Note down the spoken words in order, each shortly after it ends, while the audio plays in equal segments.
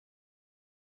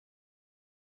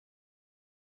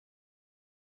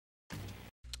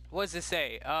what does it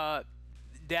say?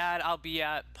 Dad, I'll be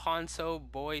at Ponso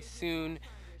Boy soon.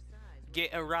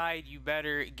 Get a ride, you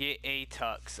better get a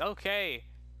tux. Okay.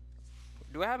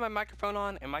 Do I have my microphone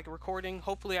on? Am I recording?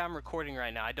 Hopefully I'm recording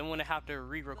right now. I don't want to have to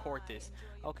re-record this.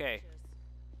 Okay.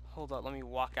 Hold up, let me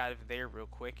walk out of there real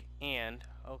quick. And,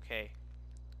 okay.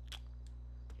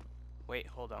 Wait,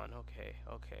 hold on. Okay,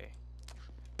 okay.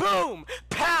 Boom!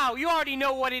 Pow! You already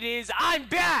know what it is. I'm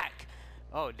back!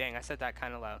 Oh, dang, I said that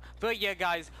kind of loud. But yeah,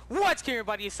 guys, what's going on,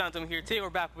 everybody? It's SoundAtomo here. Today we're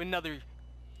back with another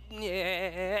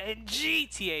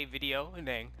GTA video.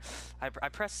 Dang. I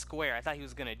pressed square. I thought he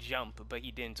was going to jump, but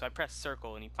he didn't. So I pressed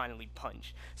circle, and he finally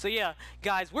punched. So yeah,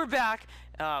 guys, we're back.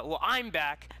 Well, I'm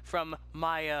back from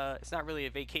my, it's not really a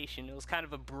vacation. It was kind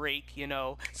of a break, you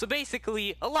know. So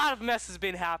basically, a lot of mess has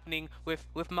been happening with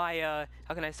my,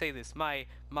 how can I say this? My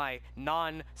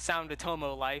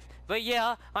non-SoundAtomo life. But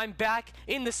yeah, I'm back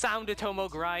in the SoundAtomo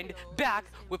grind. Back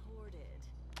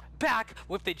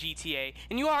with the GTA,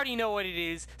 and you already know what it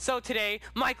is. So today,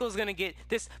 Michael's gonna get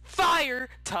this fire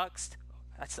tuxed.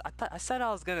 I said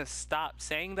I was gonna stop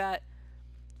saying that.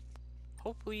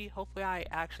 Hopefully I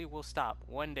actually will stop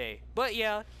one day. But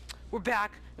yeah, we're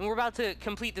back, and we're about to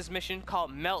complete this mission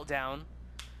called Meltdown.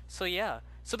 So yeah,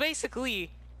 so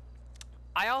basically,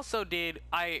 I already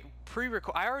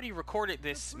recorded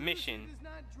this mission. Does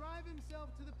not drive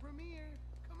himself to the premiere.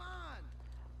 Come on.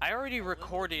 I already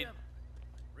recorded.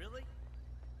 Really?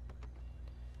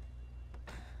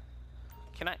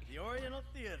 Can I? The Oriental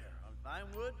Theater on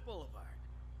Vinewood Boulevard.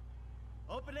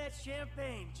 Open that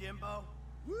champagne, Jimbo.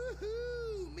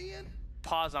 Woohoo, man.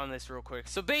 Pause on this real quick.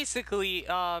 So basically,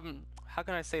 how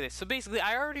can I say this? So basically,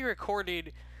 I already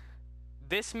recorded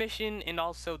this mission and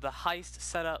also the heist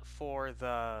setup for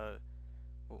the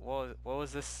what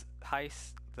was this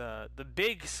heist? The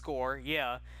big score.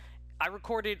 Yeah, I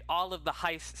recorded all of the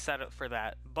heist setup for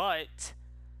that, but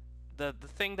the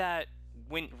thing that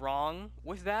went wrong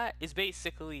with that is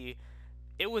basically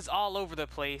it was all over the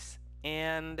place,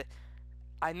 and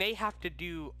I may have to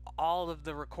do all of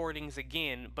the recordings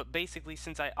again, but basically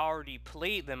since I already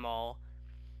played them all,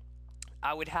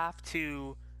 I would have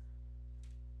to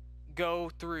go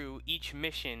through each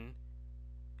mission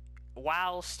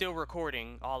while still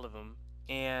recording all of them,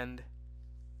 and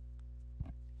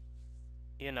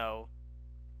you know,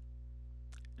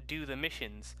 do the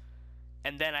missions.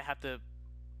 And then I have to,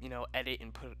 you know, edit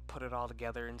and put it all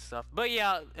together and stuff. But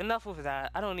yeah, enough with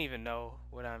that. I don't even know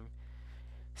what I'm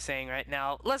saying right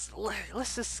now. Let's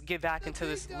just get back into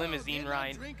this limousine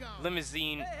ride. Hey,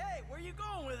 where you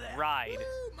going with that? Ride.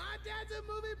 Woo, my dad's a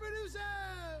movie producer.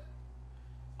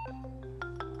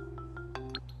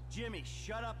 Jimmy,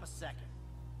 shut up a second.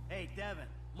 Hey, Devin,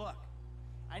 look.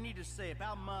 I need to say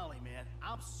about Molly, man.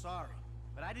 I'm sorry,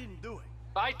 but I didn't do it.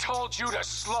 I told you to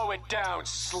slow it down,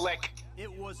 Slick. It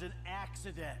was an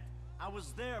accident. I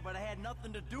was there, but I had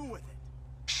nothing to do with it.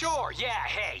 Sure, yeah,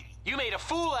 hey. You made a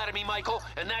fool out of me, Michael,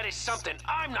 and that is something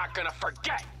I'm not gonna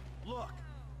forget. Look,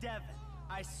 Devin,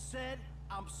 I said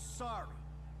I'm sorry.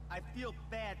 I feel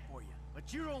bad for you,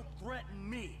 but you don't threaten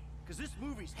me, because this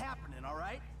movie's happening, all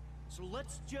right? So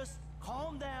let's just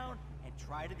calm down and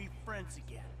try to be friends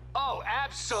again. Oh,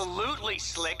 absolutely,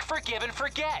 Slick. Forgive and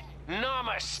forget.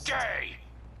 Namaste.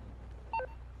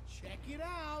 Check it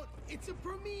out. It's a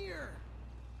premiere.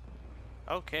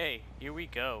 Okay, here we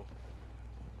go.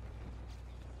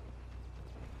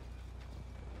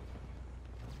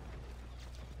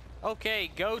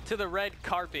 Okay, go to the red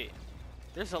carpet.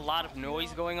 There's a lot of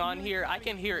noise going on here. I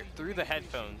can hear it through the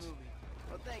headphones.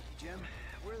 Well, thank you, Jim.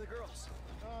 Where are the girls?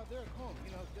 They're at home.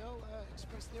 You know, they'll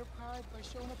express their pride by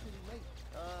showing up pretty late.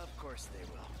 Of course they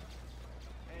will.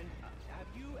 And have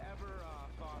you ever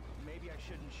thought maybe I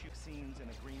shouldn't shoot scenes in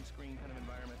a green screen kind of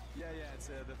environment? Yeah, it's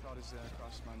the thought has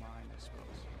crossed my mind, I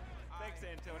suppose. Thanks,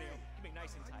 Antonio. Keep it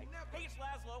nice and tight. Hey, it's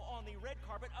Laszlo on the red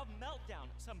carpet of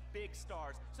Meltdown. Some big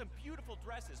stars, some beautiful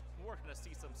dresses. We're gonna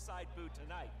see some side boob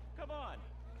tonight. Come on.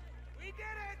 We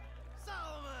did it!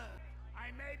 Solomon! I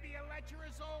may be a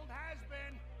lecherous old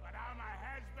has-been, but I'm a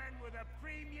has-been with a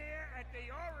premiere at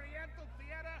the Oriental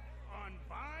Theater on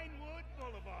Vinewood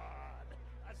Boulevard.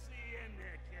 I'll see you in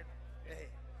there, kid.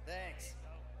 Hey, thanks.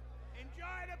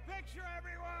 Enjoy the picture,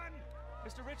 everyone!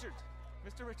 Mr. Richards,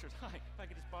 hi. If I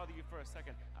could just bother you for a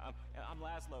second. I'm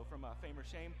Laszlo from Fame or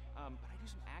Shame, but I do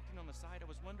some acting on the side. I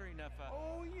was wondering if,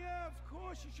 Oh, yeah, of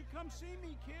course. You should come see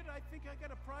me, kid. I think I got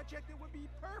a project that would be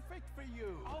perfect for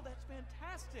you. Oh, that's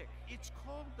fantastic. It's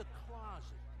called The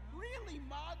Closet. Really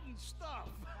modern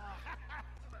stuff.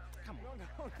 Come on.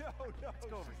 No. Let's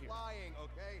go over She's here. lying,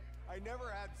 okay? I never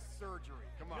had surgery.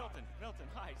 Come on. Milton,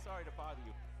 hi. Sorry to bother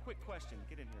you. Quick question.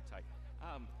 Get in here tight.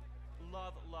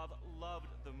 loved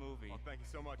the movie. Oh, thank you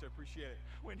so much. I appreciate it.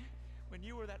 When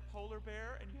you were that polar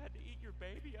bear and you had to eat your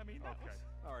baby, I mean, Okay.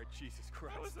 All right, Jesus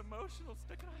Christ. that was emotional.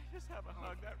 Can I just have a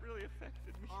hug? That really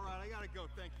affected me. All right, I gotta go.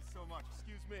 Thank you so much.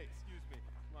 Excuse me.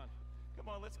 Come on. Come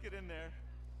on, let's get in there.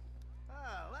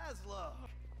 Ah, Laszlo.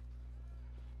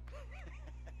 Where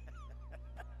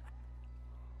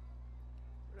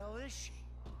the hell is she?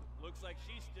 Looks like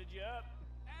she stood you up.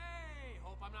 Hey,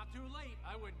 hope I'm not too late.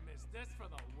 I wouldn't miss this for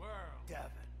the world. Devin,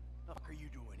 what the fuck are you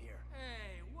doing here?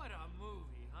 Hey, what a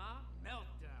movie, huh?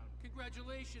 Meltdown.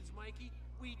 Congratulations, Mikey.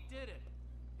 We did it.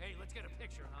 Hey, let's get a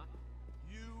picture, huh?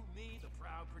 You, me, the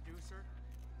proud producer.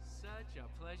 Such a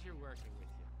pleasure working with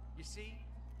you. You see,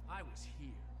 I was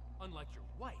here. Unlike your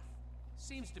wife.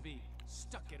 Seems to be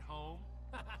stuck at home.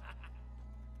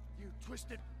 You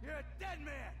twisted. You're a dead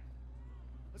man.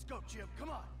 Let's go, Jim.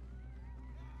 Come on.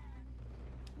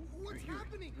 What's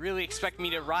happening? Really expect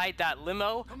me to ride that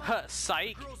limo? Huh,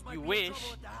 psych. You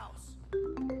wish.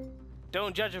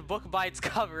 Don't judge a book by its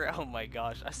cover. Oh my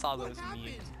gosh, I saw those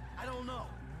memes. I don't know.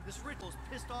 This Riddle's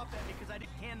pissed off at me because I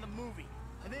didn't hand the movie.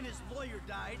 And then his lawyer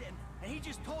died, and he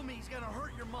just told me he's gonna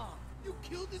hurt your mom. You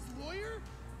killed his lawyer?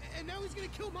 And now he's gonna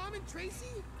kill Mom and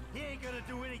Tracy? He ain't gonna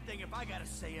do anything if I got a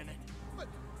say in it. But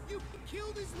you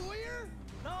killed his lawyer?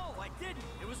 No, I didn't.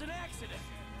 It was an accident.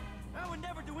 I would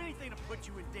never do anything to put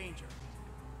you in danger.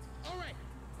 All right,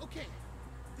 okay.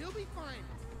 They'll be fine.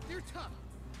 They're tough.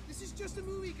 This is just a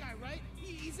movie guy, right?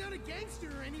 He's not a gangster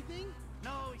or anything.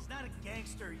 No, he's not a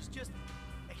gangster. He's just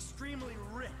extremely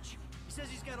rich. He says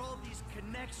he's got all these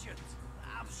connections.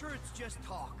 I'm sure it's just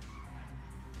talk.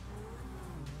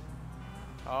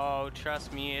 Oh,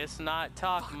 trust me, it's not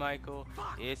talk, Michael.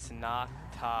 It's not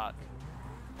talk.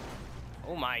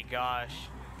 Oh my gosh.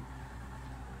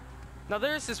 Now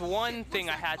there's this one thing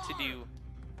I had to do.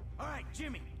 All right,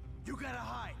 Jimmy, you gotta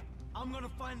hide. I'm gonna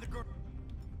find the girls.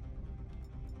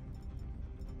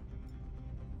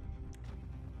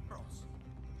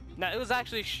 Now it was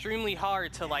actually extremely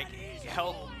hard to like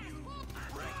help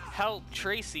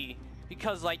Tracy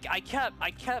because like I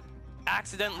kept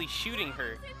accidentally shooting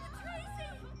her.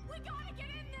 We gotta get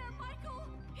in there, Michael.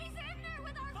 He's in there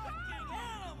with our Fucking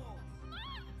animal!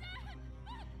 Mom, Dad,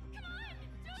 come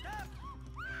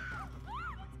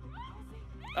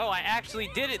on. Oh, I actually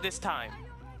did it this time.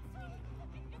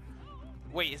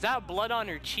 Wait, is that blood on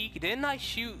her cheek? Didn't I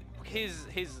shoot his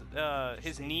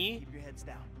knee? Keep your heads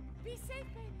down. Be safe,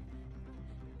 baby.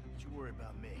 Don't you worry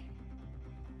about me.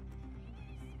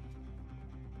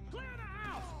 Clear the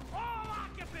house! All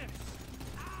occupants!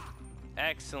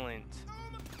 Excellent.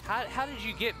 How did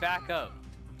you get back up?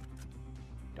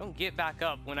 Don't get back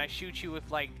up when I shoot you with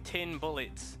like 10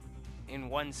 bullets in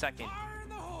 1 second. Fire in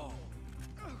the hole!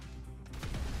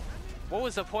 What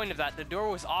was the point of that? The door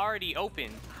was already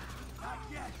open. Not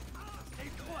yet. Stay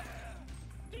put.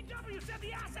 DW said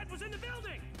the asset was in the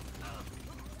building!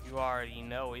 You already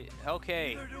know it.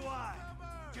 Okay. Neither do I.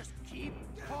 Just keep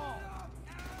calm.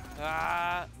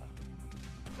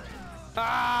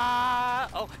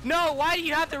 Oh, no, why do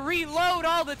you have to reload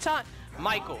all the time?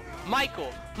 Michael.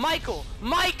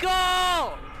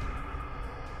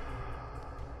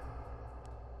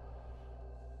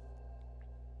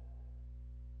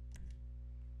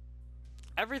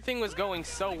 Everything was going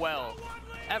so well.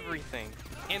 Everything.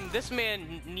 And this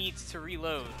man needs to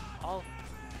reload.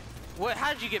 What?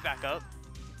 How did you get back up?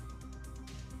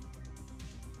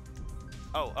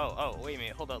 Oh, wait a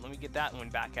minute. Hold up. Let me get that one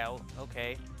back out.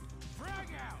 Okay. Frag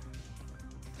out!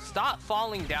 Stop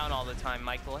falling down all the time,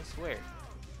 Michael. I swear.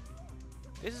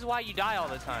 This is why you die all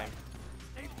the time.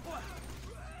 Stay put.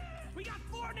 We got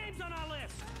 4 names on our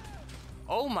list!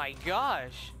 Oh my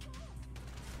gosh.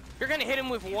 You're gonna hit him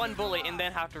with 1 bullet and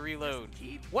then have to reload.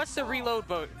 What's the reload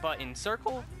button?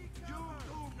 Circle? You do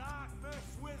not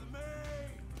mess with me.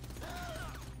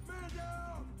 Man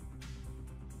down.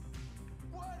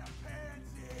 What a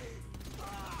pansy.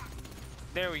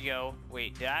 There we go.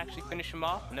 Wait, did I actually finish him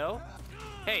off? No?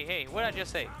 Hey, what did I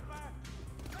just say?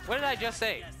 What did I just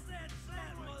say?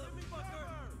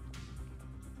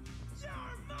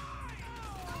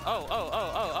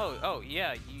 Oh,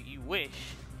 yeah, you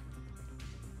wish.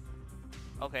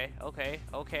 Okay,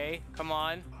 come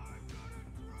on.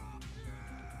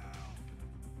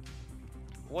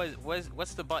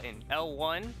 What's the button?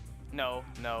 L1? No,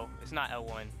 it's not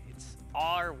L1. It's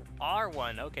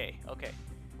R1. Okay.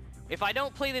 If I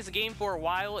don't play this game for a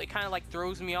while, it kind of like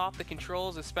throws me off the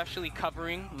controls, especially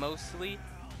covering, mostly.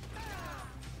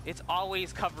 It's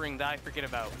always covering that I forget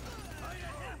about.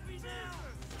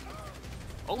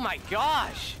 Oh my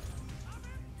gosh!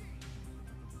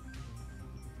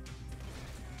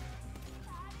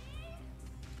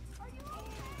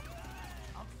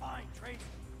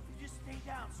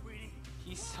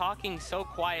 talking so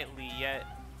quietly yet.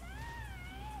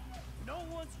 No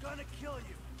one's gonna kill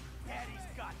you. Daddy's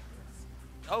got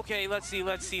this. Okay, let's see.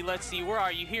 Where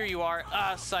are you? Here you are.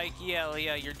 Ah, psych. Yeah,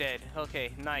 you're dead. Okay,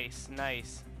 nice.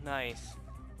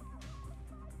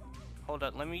 Hold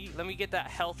up. Let me get that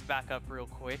health back up real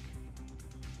quick.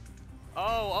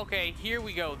 Oh, okay. Here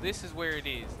we go. This is where it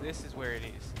is.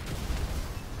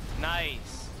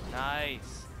 Nice.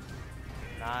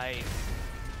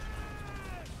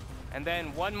 And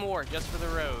then one more just for the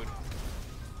road.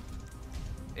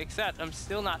 Except I'm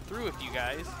still not through with you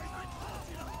guys.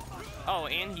 Oh,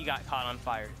 and he got caught on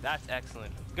fire. That's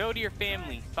excellent. Go to your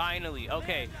family, finally.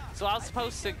 Okay, so I was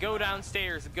supposed to go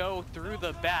downstairs, go through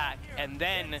the back, and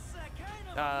then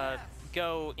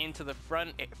go into the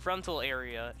frontal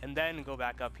area, and then go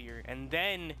back up here, and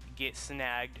then get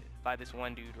snagged by this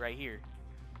one dude right here.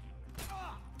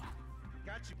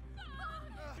 Got you.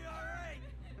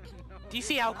 Do you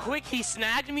see how quick he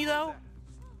snagged me, though?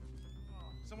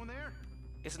 Someone there?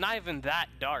 It's not even that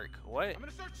dark. What? I'm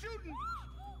gonna start shooting.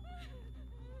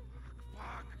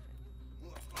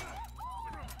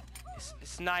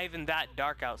 It's not even that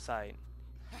dark outside.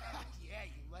 Yeah,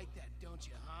 you like that, don't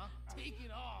you, huh? Take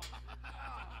it off.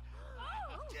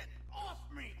 Get off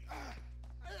me!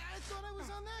 I thought I was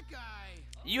on that guy.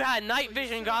 You had night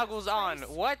vision goggles on.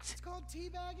 What? It's called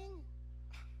teabagging.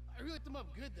 I really hooked them up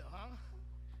good, though, huh? All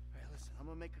right, listen, I'm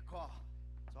gonna make a call.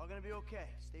 It's all gonna be okay.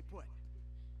 Stay put.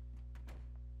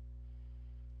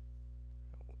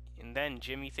 And then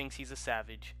Jimmy thinks he's a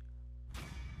savage.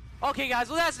 Okay, guys,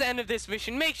 well, that's the end of this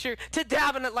mission. Make sure to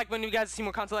dab on it like when you guys see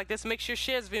more content like this. Make sure to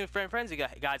share this video with friends. You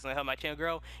guys want to help my channel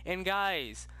grow. And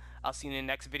guys, I'll see you in the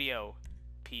next video.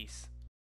 Peace.